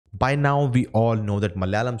By now, we all know that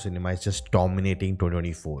Malayalam cinema is just dominating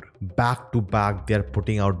 2024. Back to back, they are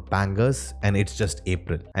putting out bangers and it's just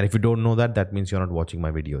April. And if you don't know that, that means you're not watching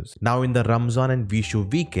my videos. Now in the Ramzan and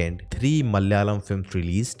Vishu weekend, 3 Malayalam films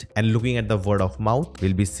released, and looking at the word of mouth,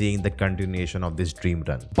 we'll be seeing the continuation of this dream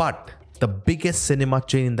run. But the biggest cinema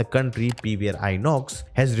chain in the country, PVR INOX,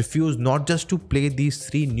 has refused not just to play these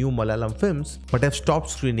 3 new Malayalam films, but have stopped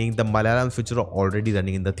screening the Malayalams which are already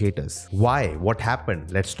running in the theatres. Why? What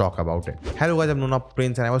happened? Let's talk about it. Hello guys, I'm Nona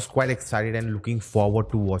Prince and I was quite excited and looking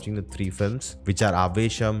forward to watching the 3 films, which are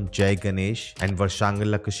Aavesham, Jai Ganesh and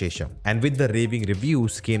Varshangalkku Shesham. And with the raving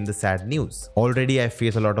reviews came the sad news. Already I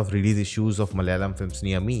face a lot of release issues of Malayalam films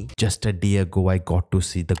near me. Just a day ago I got to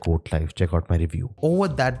see The Goat live. Check out my review. Over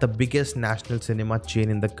that, the biggest national cinema chain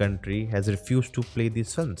in the country has refused to play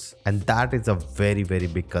these films, and that is a very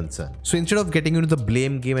big concern. So instead of getting into the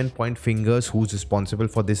blame game and point fingers who's responsible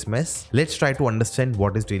for this mess, let's try to understand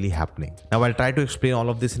what is really happening. Now I'll try to explain all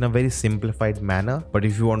of this in a very simplified manner, but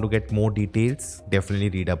if you want to get more details, definitely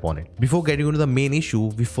read up on it. Before getting into the main issue,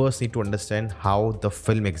 we first need to understand how the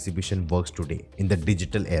film exhibition works today in the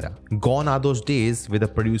digital era. Gone are those days where the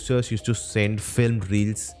producers used to send film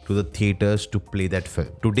reels to the theaters to play that film.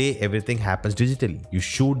 Today everything happens digitally. You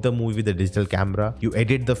shoot the movie with a digital camera, you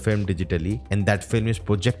edit the film digitally, and that film is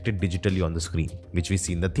projected digitally on the screen, which we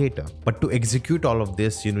see in the theater. But to execute all of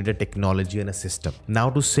this, you need a technology and a system. Now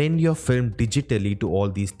to send your film digitally to all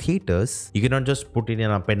these theaters, you cannot just put it in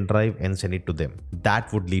a pen drive and send it to them.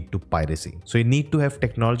 That would lead to piracy. So you need to have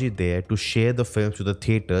technology there to share the films to the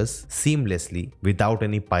theaters seamlessly without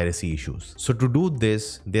any piracy issues. So to do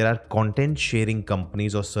this, there are content sharing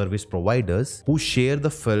companies or service providers who share the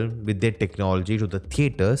film with their technology to the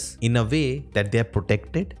theaters in a way that they are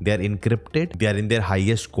protected, they are encrypted, they are in their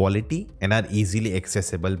highest quality and are easily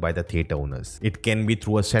accessible by the theater owners. It can be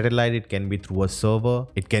through a satellite, it can be through a server,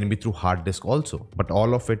 it can be through hard disk also, but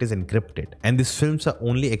all of it is encrypted. And these films are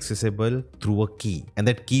only accessible through a key, and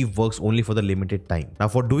that key works only for the limited time. Now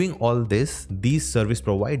for doing all this, these service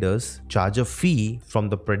providers charge a fee from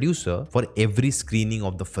the producer for every screening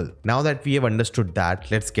of the film. Now that we have understood that,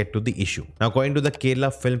 let's get to the issue. Now according to the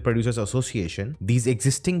Kerala Film Producers Association, these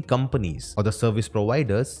existing companies or the service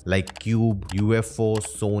providers like Cube, UFO,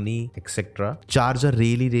 Sony, etc. charge a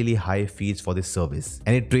really high fees for this service,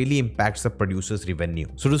 and it really impacts the producers' revenue.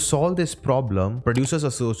 So to solve this problem, Producers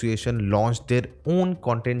Association launched their own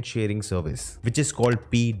content sharing service, which is called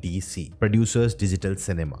PDC, Producers Digital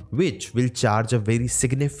Cinema, which will charge a very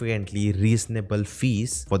significantly reasonable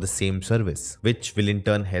fees for the same service, which will in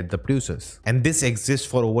turn help the producers. And this exists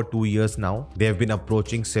for over 2 years now. They have been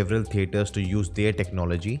approaching several theaters to use their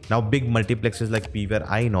technology. Now big multiplexes like PVR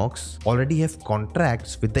INOX already have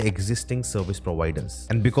contracts with the existing service providers,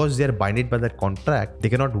 and because they are binded by that contract, they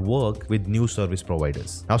cannot work with new service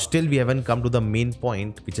providers. Now still we haven't come to the main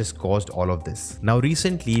point which has caused all of this. Now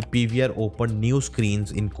recently PVR opened new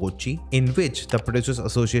screens in Kochi, in which the Producers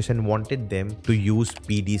Association wanted them to use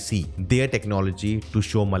PDC, their technology, to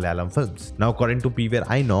show Malayalam films. Now according to PVR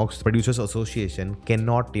INOX, Producers Association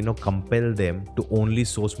cannot compel them to only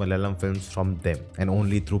source Malayalam films from them and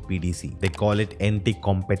only through PDC. They call it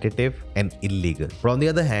anti-competitive and illegal. But on the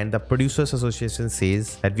other hand, the Producers Association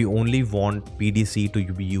says that we only want PDC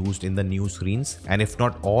to be used in the new screens, and if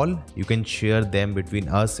not all, you can share them between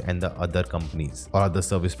us and the other companies or other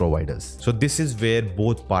service providers. So this is where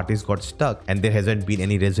both parties got stuck, and there hasn't been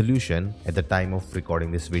any resolution at the time of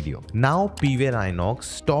recording this video. Now PVR INOX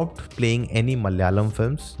stopped playing any Malayalam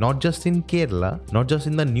films, not just in Kerala, not just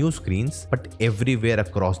in the new screens, but everywhere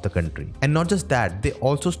across the country. And not just that, they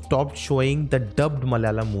also stopped showing the dubbed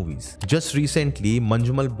Malayalam movies. Just recently,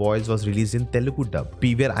 Manjumal Boys was released in Telugu dub.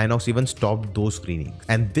 PVR INOX even stopped those screenings,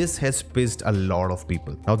 and this has pissed a lot of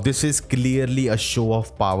people. Now this is clearly a show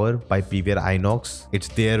of power by PVR INOX. It's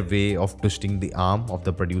their way of twisting the arm of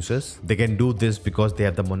the producers. They can do this because they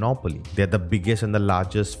have the monopoly. They are the biggest and the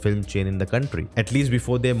largest film chain in the country. At least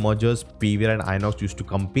before their mergers, PVR and INOX used to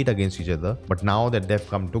compete against each other, but now that they've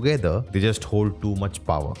come together, they just hold too much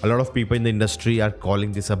power. A lot of people in the industry are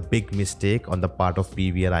calling this a big mistake on the part of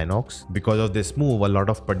PVR INOX. Because of this move, a lot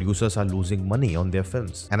of producers are losing money on their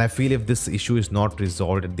films. And I feel if this issue is not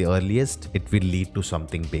resolved at the earliest, it will lead to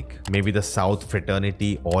something big. Maybe the South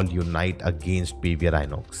fraternity all unite against PVR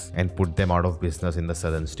INOX and put them out of business in the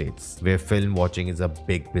southern states, where film watching is a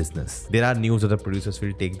big business. There are news that the producers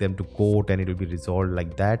will take them to court and it will be resolved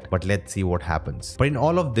like that, but let's see what happens. But in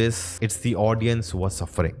all of this, it's the audience who are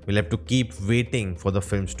suffering. We'll have to keep waiting for the the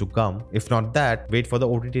films to come. If not that, wait for the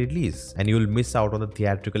OTT release and you will miss out on the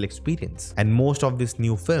theatrical experience. And most of these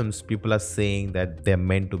new films, people are saying that they're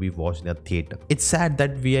meant to be watched in a theater. It's sad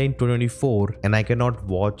that we are in 2024 and I cannot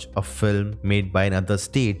watch a film made by another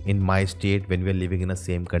state in my state when we are living in the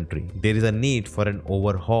same country. There is a need for an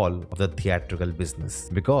overhaul of the theatrical business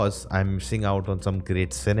because I'm missing out on some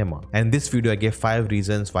great cinema. And in this video I gave 5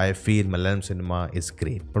 reasons why I feel Malayalam cinema is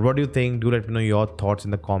great. But what do you think? Do let me know your thoughts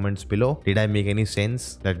in the comments below. Did I make any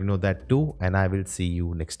sense? Let me know that too, and I will see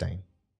you next time.